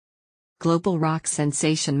global rock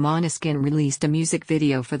sensation Måneskin released a music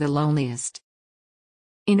video for The Loneliest.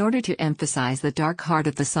 In order to emphasize the dark heart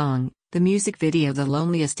of the song, the music video The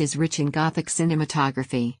Loneliest is rich in gothic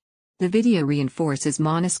cinematography. The video reinforces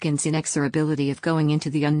Måneskin's inexorability of going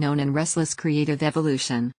into the unknown and restless creative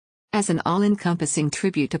evolution. As an all-encompassing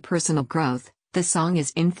tribute to personal growth, the song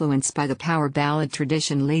is influenced by the power ballad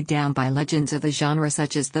tradition laid down by legends of the genre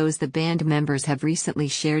such as those the band members have recently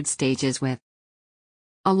shared stages with.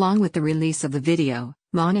 Along with the release of the video,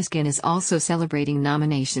 Måneskin is also celebrating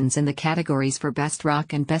nominations in the categories for Best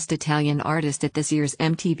Rock and Best Italian Artist at this year's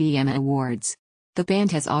MTV EMA Awards. The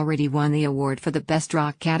band has already won the award for the Best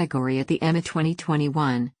Rock category at the EMA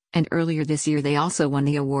 2021, and earlier this year they also won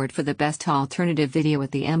the award for the Best Alternative Video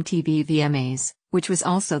at the MTV VMAs, which was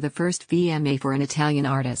also the first VMA for an Italian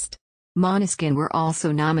artist. Måneskin were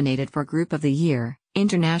also nominated for Group of the Year,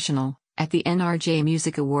 International, at the NRJ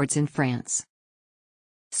Music Awards in France.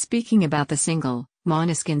 Speaking about the single,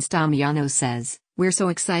 Måneskin's Damiano says, "We're so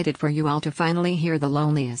excited for you all to finally hear The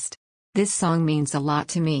Loneliest. This song means a lot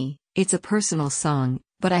to me, it's a personal song,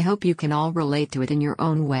 but I hope you can all relate to it in your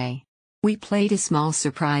own way. We played a small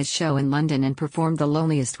surprise show in London and performed The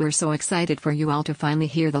Loneliest. We're so excited for you all to finally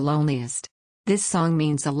hear The Loneliest. This song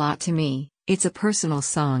means a lot to me, it's a personal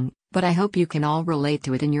song, but I hope you can all relate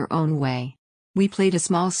to it in your own way. We played a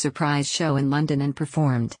small surprise show in London and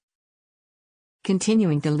performed."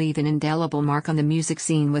 Continuing to leave an indelible mark on the music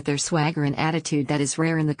scene with their swagger and attitude that is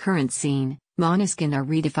rare in the current scene, Måneskin are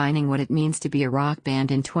redefining what it means to be a rock band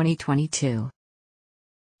in 2022.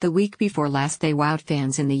 The week before last they wowed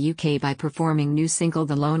fans in the UK by performing new single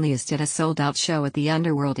The Loneliest at a sold-out show at the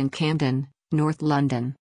Underworld in Camden, North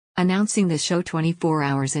London. Announcing the show 24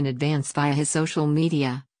 hours in advance via his social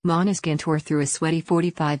media, Måneskin tore through a sweaty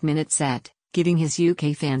 45-minute set, giving his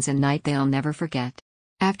UK fans a night they'll never forget.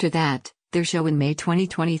 After that, their show in May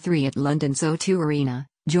 2023 at London's O2 Arena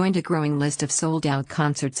joined a growing list of sold-out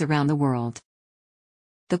concerts around the world.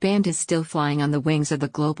 The band is still flying on the wings of the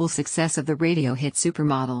global success of the radio hit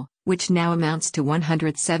Supermodel, which now amounts to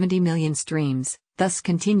 170 million streams, thus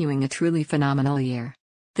continuing a truly phenomenal year.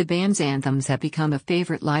 The band's anthems have become a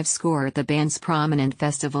favorite live score at the band's prominent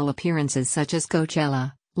festival appearances such as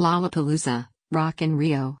Coachella, Lollapalooza, Rock in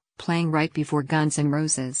Rio, playing right before Guns N'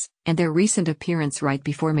 Roses, and their recent appearance right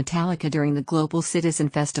before Metallica during the Global Citizen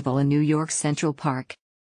Festival in New York's Central Park.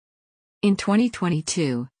 In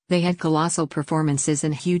 2022, they had colossal performances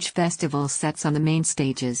and huge festival sets on the main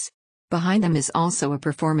stages. Behind them is also a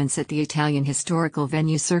performance at the Italian historical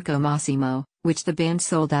venue Circo Massimo, which the band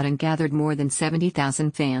sold out and gathered more than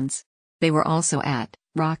 70,000 fans. They were also at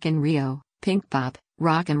Rock in Rio, Pinkpop,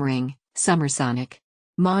 Rock am Ring, Summer Sonic.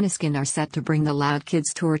 Måneskin are set to bring the Loud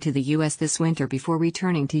Kids tour to the US this winter before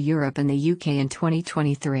returning to Europe and the UK in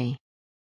 2023.